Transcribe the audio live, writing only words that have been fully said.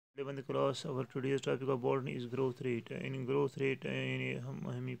When the class our today's topic of botany is growth rate. In growth rate यानी हम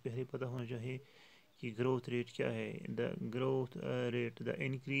हमें पहले पता होना चाहिए कि growth rate क्या है. The growth rate, the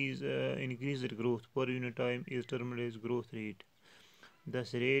increased growth per unit time is termed as growth rate.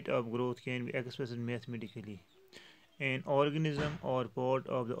 Thus, rate of growth can be expressed mathematically. An organism or part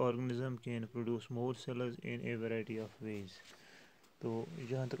of the organism can produce more cells in a variety of ways. तो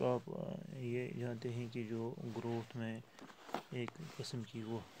जहाँ तक आप ये जानते हैं कि जो growth में एक किस्म की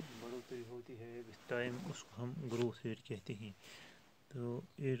वो बढ़ोतरी होती है विथ टाइम, उसको हम ग्रोथ रेट कहते हैं. तो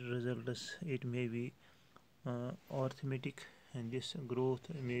it may be arithmetic, and this growth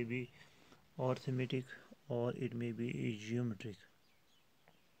may be arithmetic or it may be geometric.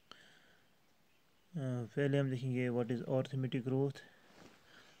 पहले हम देखेंगे what is arithmetic growth.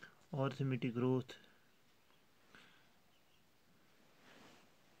 Arithmetic growth,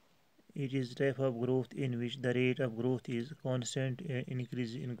 it is type of growth in which the rate of growth is constant.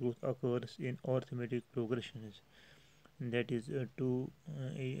 Increase in growth occurs in arithmetic progressions, that is 2,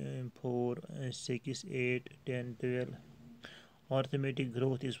 4, 6, 8, 10, 12. Arithmetic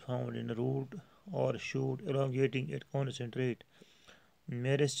growth is found in root or shoot elongating at constant rate.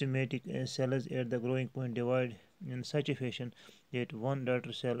 Meristematic cells at the growing point divide in such a fashion that one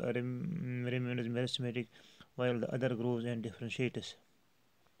daughter cell remains meristematic while the other grows and differentiates.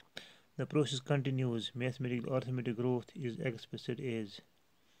 The process continues. Mathematical arithmetic growth is expressed as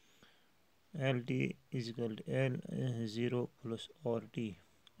LT is equal to L0 plus RT.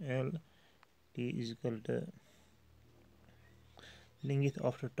 LT is equal to length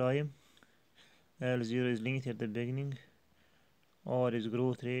after time. L0 is length at the beginning. R is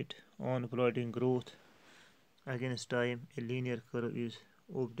growth rate. On plotting growth against time, a linear curve is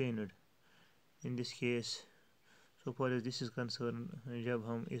obtained. In this case, so far as this is concerned, जब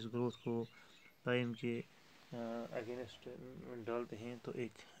हम इस growth को time के against डालते हैं तो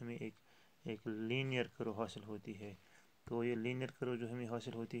हमें एक लीनियर कर्व हासिल होती है. तो ये लीनियर कर्व जो हमें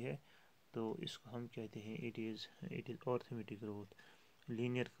हासिल होती है तो इसको हम कहते हैं it is arithmetic growth.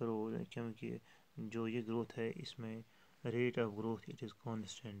 Linear curve क्योंकि जो ये ग्रोथ है इसमें rate of growth it is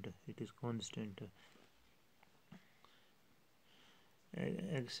constant.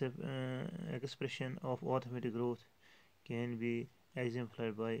 Expression of arithmetic growth can be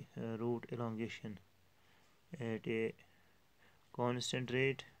exemplified by root elongation at a constant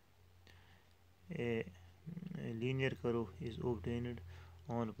rate. A linear curve is obtained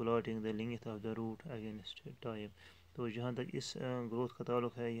on plotting the length of the root against time. तो जहाँ तक इस growth का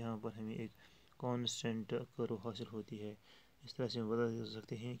ताल्लुक है यहाँ पर हमें एक कांस्टेंट कर्व हासिल होती है. इस तरह से हम बता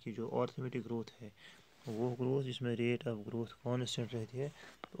सकते हैं कि जो अर्थमेटिक ग्रोथ है वो ग्रोथ जिसमें रेट ऑफ ग्रोथ कांस्टेंट रहती है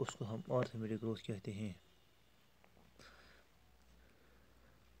तो उसको हम अर्थमेटिक ग्रोथ कहते हैं.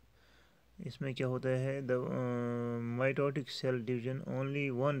 इसमें क्या होता है the mitotic cell division only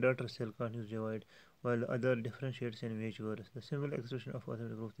one daughter cell continuous divide while the other differentiates and matures. The simple expression of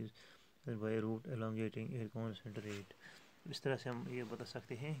arithmetic growth is by root elongating a constant rate. इस तरह से हम ये बता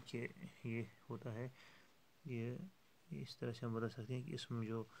सकते हैं कि ये होता है ये इस तरह से हम बता सकते हैं कि इसमें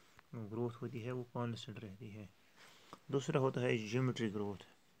जो ग्रोथ होती है वो कांस्टेंट रहती है. दूसरा होता है geometric growth.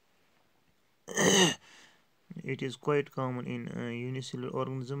 It is quite common in unicellular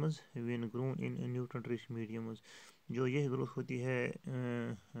organisms when grown in nutrient-rich mediums. जो यह ग्रोथ होती है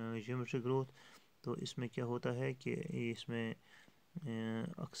ज्योमेट्रिक ग्रोथ, तो इसमें क्या होता है कि इसमें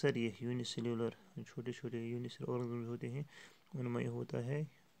अक्सर ये यूनिसेलुलर छोटे छोटे यूनिसेलुलर ऑर्गेनिज्म होते हैं उनमें होता है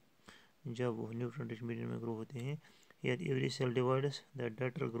जब वो न्यूट्रिएंट रिच मीडियम में ग्रो होते हैं. Yet every cell divides, the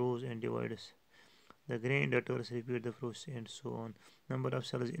daughter grows and divides. The granddaughters repeat the process and so on. Number of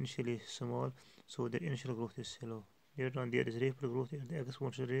cells is initially small, so their initial growth is slow. Later on there is rapid growth at the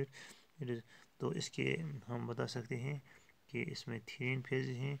exponential rate. It is तो इसके हम बता सकते हैं कि इसमें 3 phase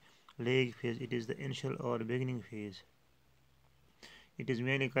हैं. Leg phase, it is the initial or beginning phase. It is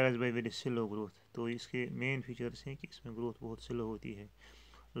mainly caused by very slow growth. तो इसके मेन फीचर्स हैं कि इसमें ग्रोथ बहुत स्लो होती है.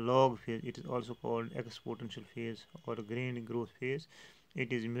 Log phase, it is also called exponential phase or grand growth phase.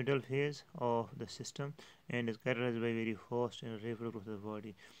 It is middle phase of the system and is characterized by very fast and rapid growth of the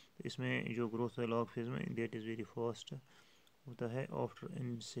body. तो इसमें जो growth है log phase में that is very fast होता है. After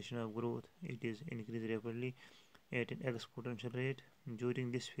initiation of growth, it is increased rapidly at an exponential rate. During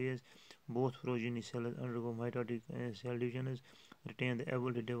this phase, both progeny cells undergo mitotic cell divisions, retain the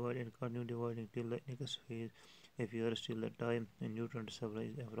ability to divide and continue dividing till the next phase appears till the time and nutrient supply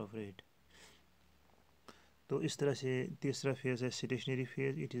is appropriate. तो इस तरह से तीसरा phase है stationary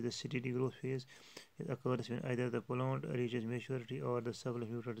phase. It is the steady growth phase. It occurs when either the plant reaches maturity or the supply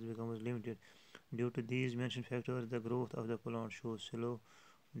of nutrients becomes limited. Due to these mentioned factors, the growth of the plant shows slow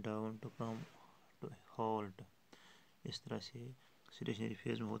down to come to halt. इस तरह से stationery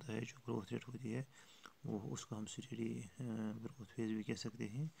phase में होता है जो growth rate होती है वो, उसको हम स्टेडी ग्रोथ फेज़ भी कह सकते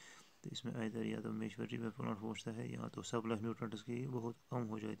हैं। तो इसमें आइदर या तो मेचुरिटी में प्लांट पहुँचता है या तो सप्लाई न्यूट्रिएंट्स की बहुत कम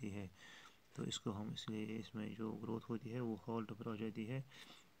हो जाती है, तो इसको हम इसलिए इसमें जो ग्रोथ होती है वो हॉल्ट पर आ जाती है।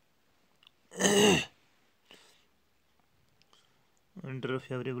 Under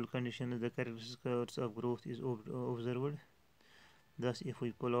favorable conditions, the characteristics of growth is observed. Thus, if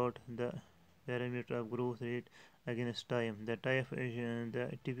we plot the parameter of growth rate against time, the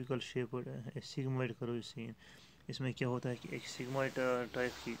typical shape a sigmoid curve is seen. इसमें क्या होता है कि एक sigmoid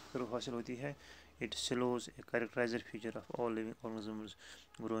टाइप की curve हासिल होती है. It shows a characterized feature of all living organisms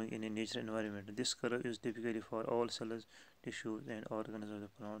growing in a natural environment. This curve is typically for all cells, tissues and organs of the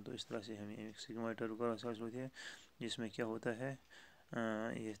plant. तो इस तरह से हमें एक sigmoid curve हासिल होती है जिसमें क्या होता है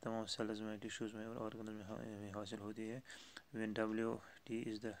ये तमाम सेल्स में, टिश्यूज़ में और ऑर्गन में हासिल होती है. When WT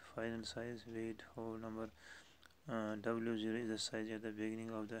is the final size, weight whole number, W0 is the size at the beginning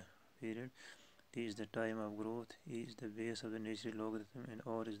of the period, T is the time of growth, E is the base of the natural logarithm, and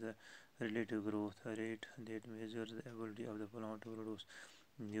R is the relative growth rate that measures the ability of the plant to produce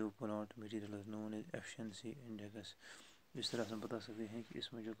new plant material known as efficiency index. इस तरह से हम बता सकते हैं कि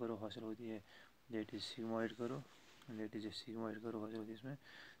इसमें जो करो हासिल होती है डेट इज सिग्मॉइड करो, डेट इज सिग्मॉइड करो हासिल होती है इसमें.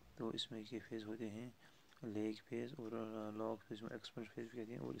 तो इसमें ये फेज़ होते हैं लेग फेज़ और लॉग फेज़ में एक्सपर्ट फेज़ भी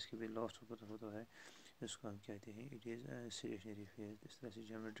कहते हैं, और इसके बाद लास्ट होता है इसको हम कहते हैं इट इज़ स्टेशनरी फेज़. इस तरह से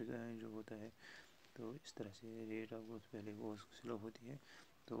ज्योमेट्रिक जो होता है तो इस तरह से रेट ऑफ ग्रोथ पहले बहुत स्लो होती है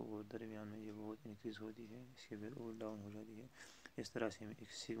तो और दरमियान में ये बहुत इंक्रीज़ होती है, इसके बाद और डाउन हो जाती है. इस तरह से हमें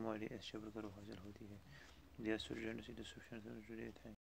एक सिग्मॉइड एस शेप करो हासिल होती है. Dear students, it is sufficient today. Thank